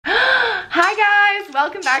Hi guys,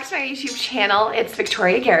 welcome back to my YouTube channel. It's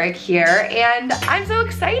Victoria Garrick here, and I'm so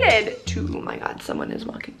excited to, oh my god, someone is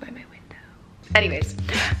walking by my window. Anyways,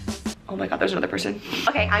 oh my god, there's another person.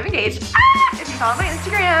 Okay, I'm engaged. If you follow my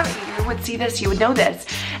Instagram, you would see this, you would know this.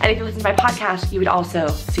 And if you listen to my podcast, you would also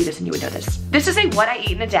see this and you would know this. This is a what I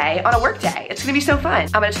eat in a day on a work day. It's gonna be so fun.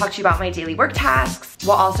 I'm gonna talk to you about my daily work tasks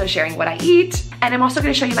while also sharing what I eat. And I'm also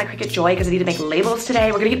gonna show you my CRICUT joy because I need to make labels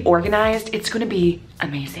today. We're gonna get organized. It's gonna be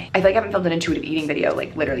amazing. I feel like I haven't filmed an intuitive eating video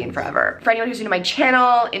like literally in forever. For anyone who's new to my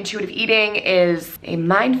channel, intuitive eating is a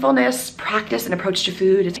mindfulness practice and approach to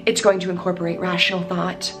food. It's going to incorporate rational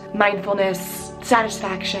thought, mindfulness,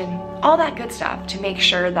 satisfaction, all that good stuff to make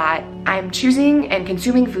sure that I'm choosing and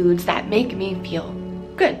consuming foods that make me feel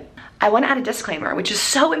good. I want to add a disclaimer, which is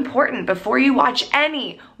so important before you watch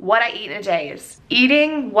any what I eat in a days.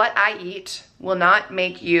 Eating what I eat will not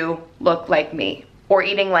make you look like me, or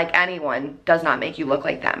eating like anyone does not make you look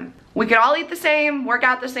like them. We could all eat the same, work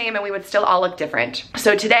out the same, and we would still all look different.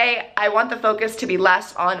 So today, I want the focus to be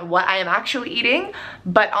less on what I am actually eating,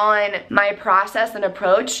 but on my process and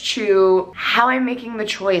approach to how I'm making the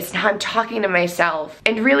choice, and how I'm talking to myself,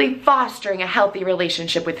 and really fostering a healthy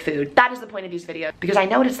relationship with food. That is the point of these videos, because I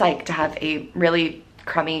know what it's like to have a really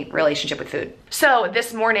crummy relationship with food. So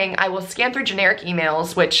this morning, I will scan through generic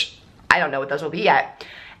emails, which I don't know what those will be yet,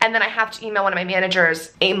 and then I have to email one of my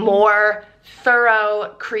managers a more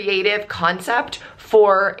thorough, creative concept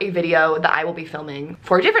for a video that I will be filming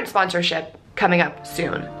for a different sponsorship coming up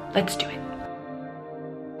soon. Let's do it.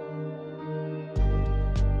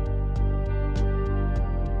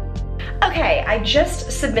 Okay, I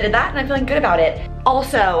just submitted that and I'm feeling good about it.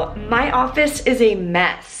 Also, my office is a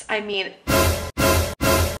mess. I mean,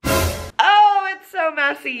 so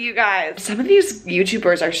messy, you guys. Some of these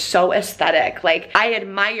YouTubers are so aesthetic. Like, I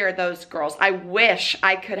admire those girls. I wish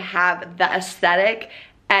I could have the aesthetic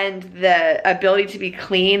and the ability to be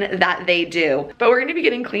clean that they do. But we're gonna be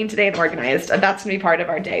getting clean today and organized, and that's gonna be part of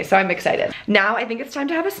our day, so I'm excited. Now, I think it's time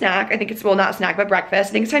to have a snack. I think it's, well, not a snack, but breakfast.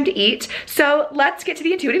 I think it's time to eat. So let's get to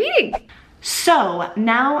the intuitive eating. So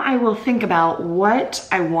now I will think about what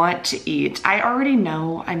I want to eat. I already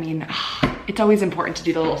know, I mean, it's always important to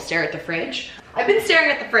do the little stare at the fridge. I've been staring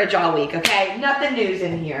at the fridge all week, okay? Nothing news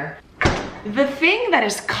in here. The thing that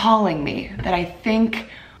is calling me that I think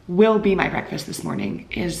will be my breakfast this morning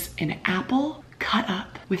is an apple cut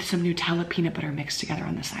up with some Nutella peanut butter mixed together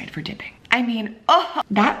on the side for dipping. I mean, oh,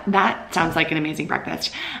 that sounds like an amazing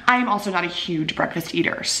breakfast. I am also not a huge breakfast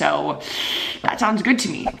eater, so that sounds good to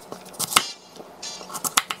me.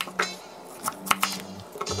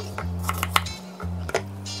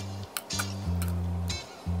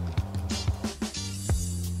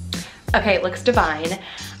 Okay, it looks divine.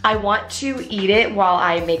 I want to eat it while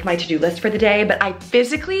I make my to-do list for the day, but I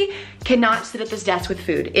physically cannot sit at this desk with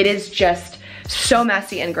food. It is just so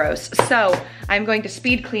messy and gross. So I'm going to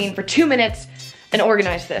speed clean for 2 minutes and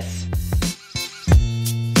organize this.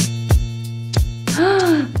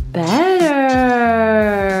 Better.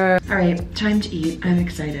 All right, time to eat. I'm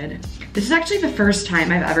excited. This is actually the first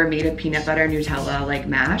time I've ever made a peanut butter Nutella like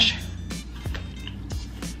mash.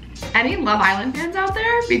 Any Love Island fans out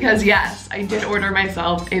there? Because yes, I did order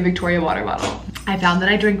myself a Victoria water bottle. I found that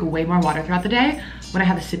I drink way more water throughout the day when I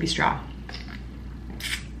have a sippy straw.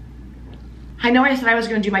 I know I said I was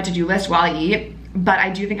gonna do my to-do list while I eat, but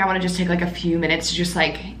I do think I wanna just take like a few minutes to just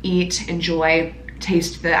like eat, enjoy,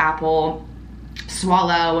 taste the apple,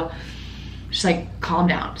 swallow, just like calm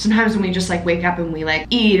down. Sometimes when we just like wake up and we like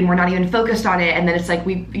eat and we're not even focused on it, and then it's like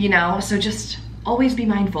we, you know, so just always be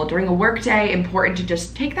mindful. During a work day, important to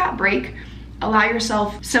just take that break, allow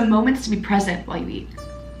yourself some moments to be present while you eat.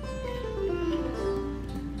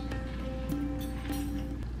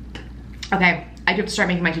 Okay, I do have to start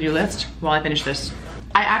making my to-do list while I finish this.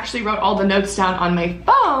 I actually wrote all the notes down on my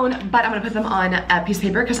phone, but I'm gonna put them on a piece of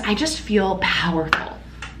paper because I just feel powerful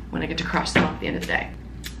when I get to cross them off at the end of the day.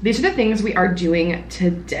 These are the things we are doing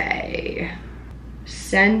today.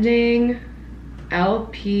 Sending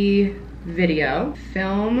LP video,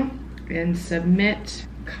 film and submit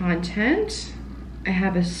content. I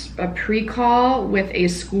have a pre-call with a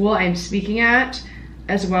school I'm speaking at,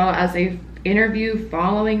 as well as a interview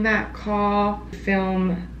following that call,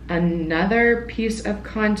 film another piece of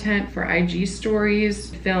content for IG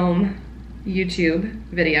stories, film YouTube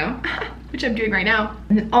video, which I'm doing right now.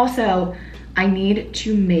 And then also, I need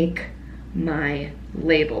to make my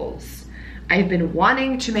labels. I've been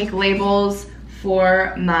wanting to make labels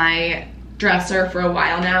for my dresser for a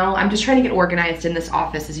while now. I'm just trying to get organized in this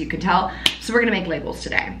office, as you can tell. So we're gonna make labels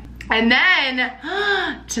today. And then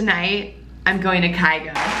tonight, I'm going to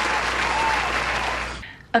CRICUT.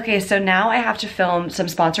 Okay, so now I have to film some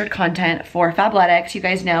sponsored content for Fabletics. You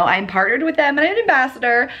guys know I'm partnered with them and I'm an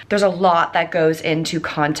ambassador. There's a lot that goes into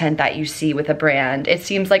content that you see with a brand. It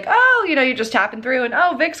seems like, oh, you know, you're just tapping through and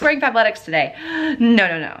oh, Vic's wearing Fabletics today. No,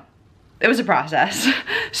 no, no. It was a process.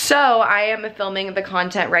 So I am filming the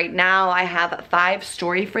content right now. I have 5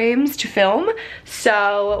 story frames to film,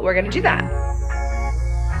 so we're gonna do that.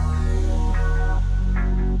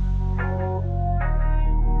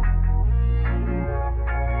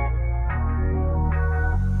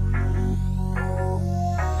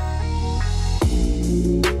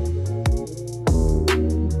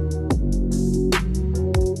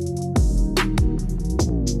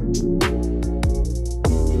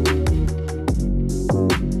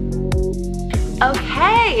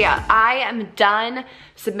 Okay, I am done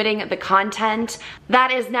submitting the content.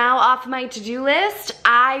 That is now off my to-do list.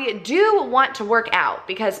 I do want to work out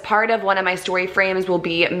because part of one of my story frames will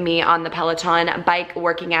be me on the Peloton bike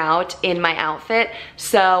working out in my outfit.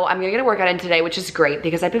 So I'm gonna get a workout in today, which is great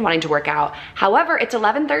because I've been wanting to work out. However, it's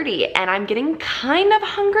 11:30 and I'm getting kind of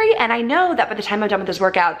hungry, and I know that by the time I'm done with this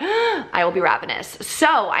workout, I will be ravenous.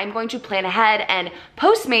 So I'm going to plan ahead and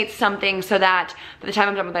Postmate something so that by the time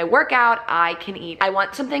I'm done with my workout, I can eat. I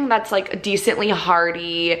want something that's like decently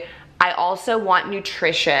hearty. I also want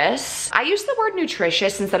nutritious. I use the word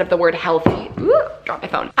nutritious instead of the word healthy. Ooh, dropped my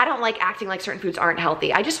phone. I don't like acting like certain foods aren't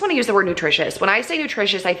healthy. I just want to use the word nutritious. When I say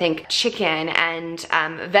nutritious, I think chicken and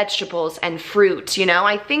vegetables and fruit, you know?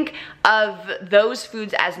 I think of those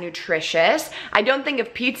foods as nutritious. I don't think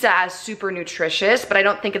of pizza as super nutritious, but I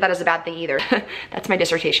don't think of that as a bad thing either. That's my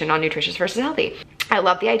dissertation on nutritious versus healthy. I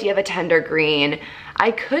love the idea of a tender green. I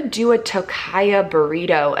could do a tocaya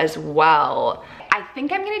burrito as well. I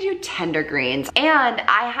think I'm gonna do tender greens, and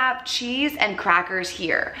I have cheese and crackers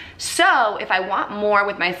here. So if I want more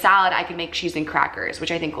with my salad, I can make cheese and crackers,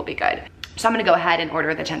 which I think will be good. So I'm gonna go ahead and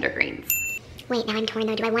order the tender greens. Wait, now I'm torn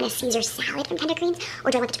though. Do I want a Caesar salad from Tender Greens,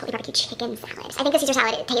 or do I want the Chipotle barbecue chicken salad? I think the Caesar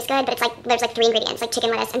salad, it tastes good, but it's like, there's like 3 ingredients, like chicken,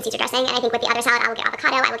 lettuce, and Caesar dressing. And I think with the other salad, I will get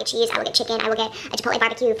avocado, I will get cheese, I will get chicken, I will get a Chipotle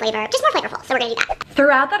barbecue flavor, just more flavorful, so we're gonna do that.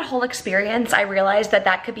 Throughout that whole experience, I realized that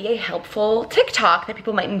that could be a helpful TikTok that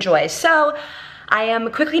people might enjoy. So I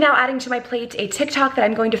am quickly now adding to my plate a TikTok that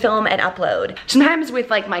I'm going to film and upload. Sometimes with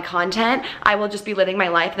like my content, I will just be living my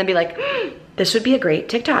life and then be like, this would be a great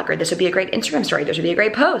TikTok, or this would be a great Instagram story, this would be a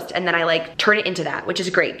great post. And then I like turn it into that, which is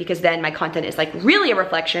great because then my content is like really a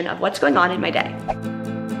reflection of what's going on in my day.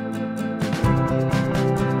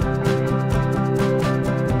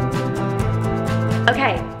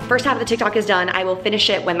 Okay, first half of the TikTok is done. I will finish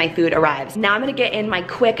it when my food arrives. Now I'm gonna get in my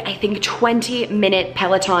quick, I think 20-minute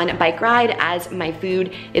Peloton bike ride as my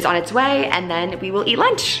food is on its way, and then we will eat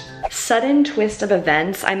lunch. Sudden twist of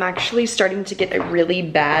events, I'm actually starting to get a really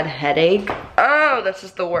bad headache. Oh, this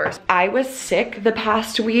is the worst. I was sick the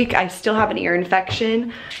past week. I still have an ear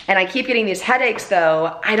infection, and I keep getting these headaches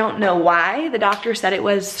though. I don't know why. The doctor said it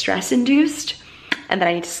was stress-induced, and that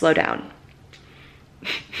I need to slow down.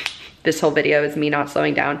 This whole video is me not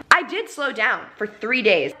slowing down. I did slow down for 3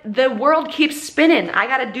 days. The world keeps spinning. I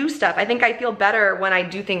gotta do stuff. I think I feel better when I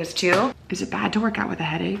do things too. Is it bad to work out with a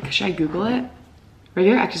headache? Should I Google it?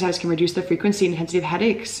 Regular exercise can reduce the frequency and intensity of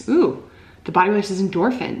headaches. Ooh, the body releases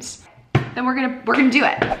endorphins. Then we're gonna do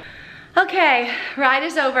it. Okay, ride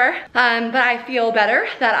is over, but I feel better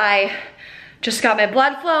that I just got my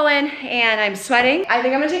blood flowing and I'm sweating. I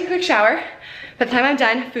think I'm gonna take a quick shower. By the time I'm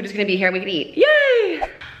done, food is gonna be here and we can eat. Yay!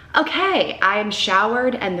 Okay, I'm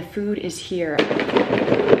showered and the food is here.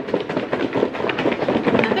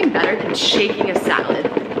 Nothing better than shaking a salad.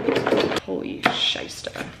 Holy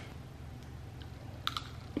shyster.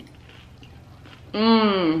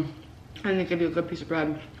 I think it'd be a good piece of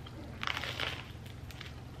bread.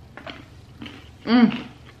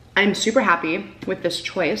 I'm super happy with this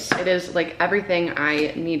choice. It is like everything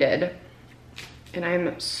I needed. And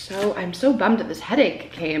I'm so bummed that this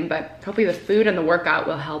headache came, but hopefully the food and the workout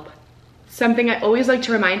will help. Something I always like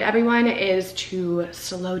to remind everyone is to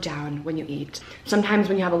slow down when you eat. Sometimes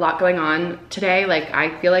when you have a lot going on today, like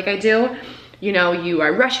I feel like I do, you know, you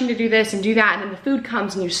are rushing to do this and do that, and then the food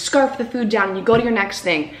comes and you scarf the food down and you go to your next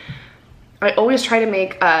thing. I always try to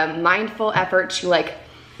make a mindful effort to like,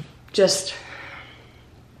 just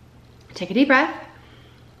take a deep breath,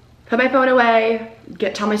 put my phone away,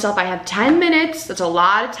 tell myself I have 10 minutes. That's a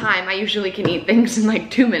lot of time. I usually can eat things in like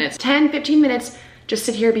 2 minutes. 10, 15 minutes, just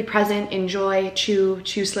sit here, be present, enjoy, chew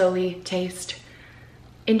slowly, taste,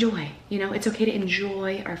 enjoy. You know, it's okay to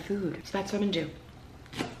enjoy our food. So that's what I'm gonna do.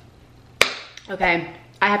 Okay,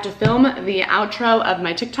 I have to film the outro of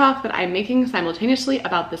my TikTok that I'm making simultaneously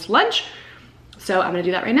about this lunch. So I'm gonna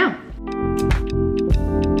do that right now.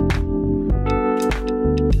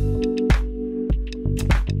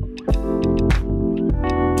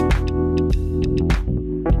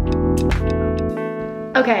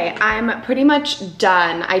 Okay, I'm pretty much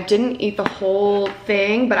done. I didn't eat the whole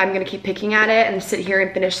thing, but I'm gonna keep picking at it and sit here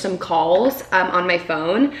and finish some calls on my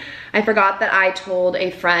phone. I forgot that I told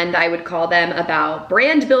a friend I would call them about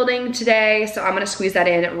brand building today, so I'm gonna squeeze that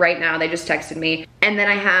in right now. They just texted me. And then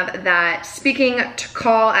I have that speaking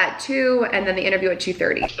call at 2 and then the interview at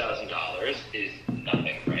 2:30. $1,000 is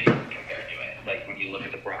nothing, right, compared to it. Like when you look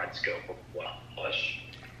at the broad scope of what I'll push.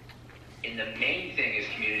 And the main thing is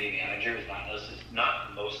community manager is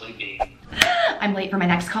not mostly being. I'm late for my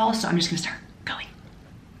next call, so I'm just gonna start going.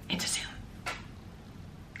 It's a Zoom.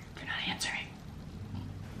 They're not answering.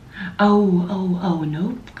 Oh,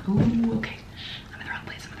 nope. Oh, okay. I'm in the wrong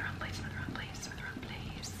place, I'm in the wrong place, I'm in the wrong place, I'm in the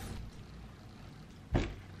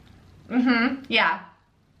wrong place. Yeah.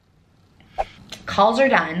 Calls are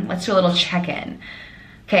done. Let's do a little check-in.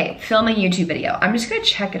 Okay, film a YouTube video. I'm just gonna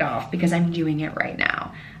check it off because I'm doing it right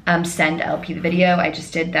now. Send LP the video, I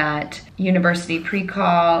just did that. University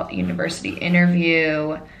pre-call, university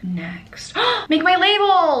interview. Next, make my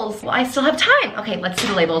labels. Well, I still have time. Okay, let's do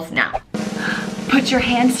the labels now. Put your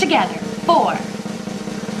hands together for the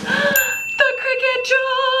CRICUT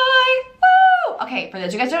Joy. Woo! Okay, for those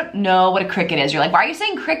of you guys who don't know what a CRICUT is, you're like, why are you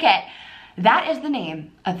saying CRICUT? That is the name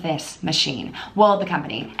of this machine. Well, the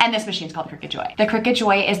company. And this machine is called the CRICUT Joy. The CRICUT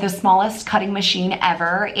Joy is the smallest cutting machine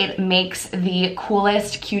ever. It makes the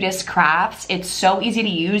coolest, cutest crafts. It's so easy to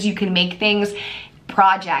use. You can make things,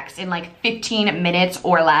 projects in like 15 minutes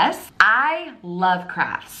or less. I love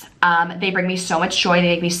crafts. They bring me so much joy. They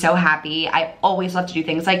make me so happy. I always love to do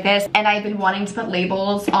things like this. And I've been wanting to put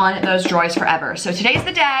labels on those joys forever. So today's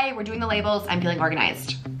the day. We're doing the labels. I'm feeling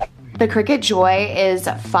organized. The CRICUT Joy is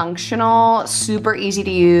functional, super easy to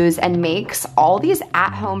use, and makes all these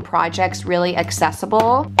at-home projects really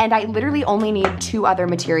accessible. And I literally only need 2 other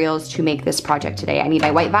materials to make this project today. I need my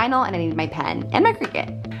white vinyl and I need my pen and my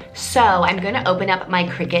CRICUT. So I'm gonna open up my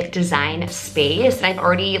CRICUT design space, and I've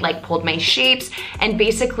already like pulled my shapes, and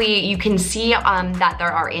basically you can see that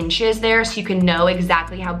there are inches there, so you can know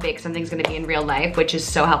exactly how big something's gonna be in real life, which is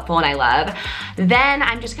so helpful and I love. Then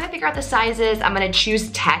I'm just gonna figure out the sizes. I'm gonna choose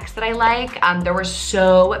text that I like. There were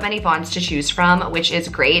so many fonts to choose from, which is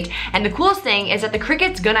great. And the coolest thing is that the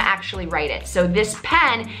CRICUT's gonna actually write it. So this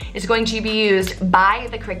pen is going to be used by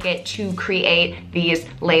the CRICUT to create these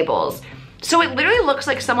labels. So it literally looks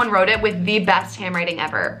like someone wrote it with the best handwriting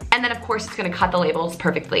ever. And then of course it's gonna cut the labels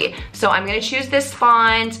perfectly. So I'm gonna choose this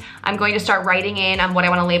font. I'm going to start writing in on what I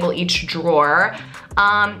wanna label each drawer.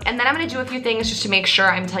 And then I'm gonna do a few things just to make sure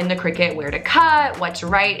I'm telling the CRICUT where to cut, what to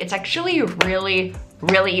write. It's actually really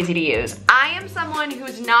easy to use. I am someone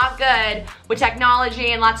who's not good with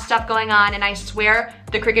technology and lots of stuff going on, and I swear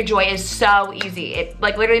the CRICUT Joy is so easy. It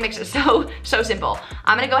like literally makes it so simple.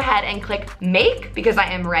 I'm gonna go ahead and click make because I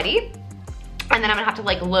am ready. And then I'm gonna have to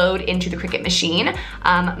like load into the CRICUT machine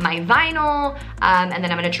my vinyl, and then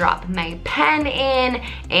I'm gonna drop my pen in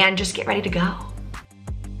and just get ready to go.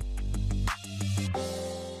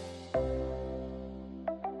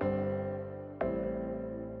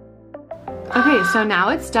 Okay, so now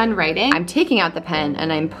it's done writing. I'm taking out the pen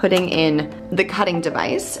and I'm putting in the cutting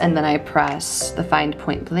device, and then I press the find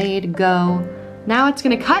point blade, go. Now it's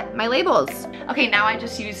gonna cut my labels. Okay, now I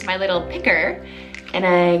just use my little picker and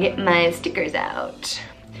I get my stickers out.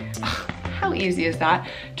 Oh, how easy is that?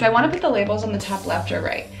 Do I wanna put the labels on the top left or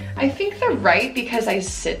right? I think they're right because I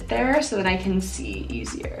sit there so that I can see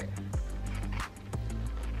easier.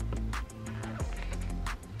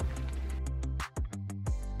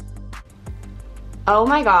 Oh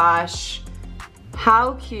my gosh,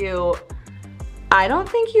 how cute. I don't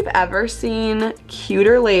think you've ever seen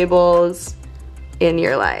cuter labels in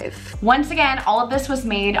your life. Once again, all of this was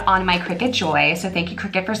made on my CRICUT Joy, so thank you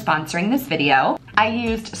CRICUT for sponsoring this video. I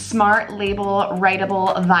used Smart Label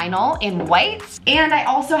Writable Vinyl in white, and I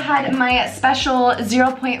also had my special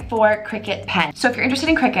 0.4 CRICUT pen. So if you're interested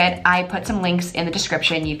in CRICUT, I put some links in the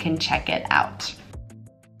description, you can check it out.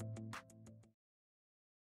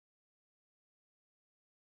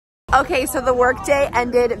 Okay, so the workday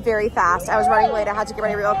ended very fast. I was running late, I had to get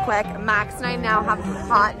ready real quick. Max and I now have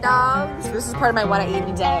hot dogs. This is part of my what I eat in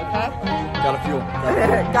a day, okay? Gotta fuel.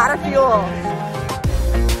 Gotta fuel.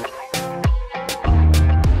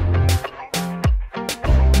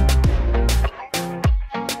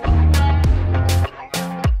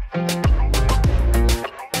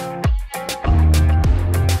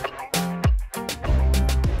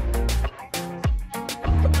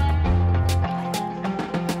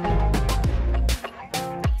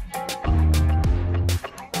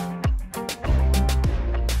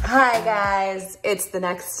 Hi guys. guys, it's the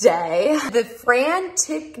next day. The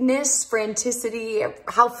franticity,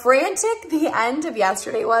 how frantic the end of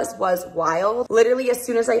yesterday was wild. Literally, as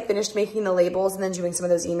soon as I finished making the labels and then doing some of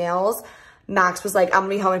those emails, Max was like, I'm gonna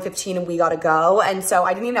be home in 15 and we gotta go. And so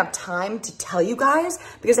I didn't even have time to tell you guys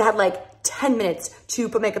because I had like 10 minutes to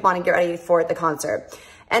put makeup on and get ready for the concert.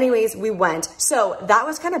 Anyways, we went. So that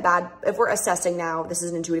was kind of bad. If we're assessing now, this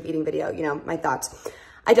is an intuitive eating video, you know, my thoughts.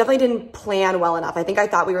 I definitely didn't plan well enough. I think I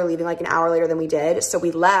thought we were leaving like an hour later than we did. So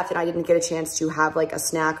we left and I didn't get a chance to have like a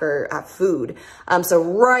snack or have food. So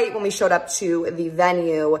right when we showed up to the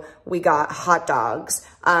venue, we got hot dogs,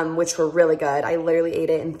 which were really good. I literally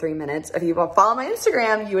ate it in 3 minutes. If you follow my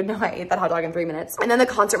Instagram, you would know I ate that hot dog in 3 minutes. And then the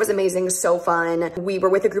concert was amazing, so fun. We were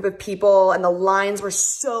with a group of people and the lines were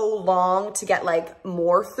so long to get like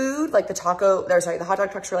more food. Like the hot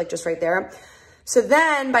dog trucks were like just right there. So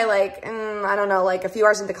then by like, I don't know, like a few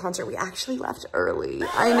hours into the concert, we actually left early.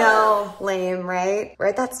 I know, lame, right? We're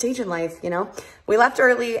at that stage in life, you know? We left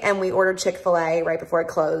early and we ordered Chick-fil-A right before it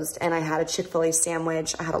closed. And I had a Chick-fil-A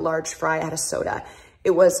sandwich. I had a large fry. I had a soda.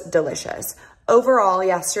 It was delicious. Overall,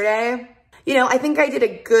 yesterday, you know, I think I did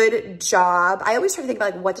a good job. I always try to think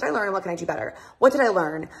about like, what did I learn and what can I do better? What did I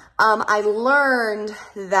learn? I learned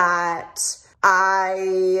that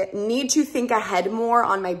I need to think ahead more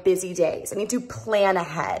on my busy days. I need to plan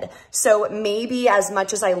ahead. So maybe as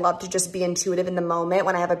much as I love to just be intuitive in the moment,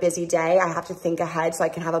 when I have a busy day, I have to think ahead so I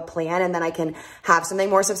can have a plan and then I can have something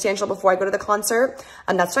more substantial before I go to the concert.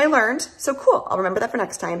 And that's what I learned. So cool. I'll remember that for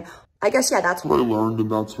next time. I guess, yeah, that's what I learned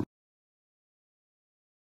and that's what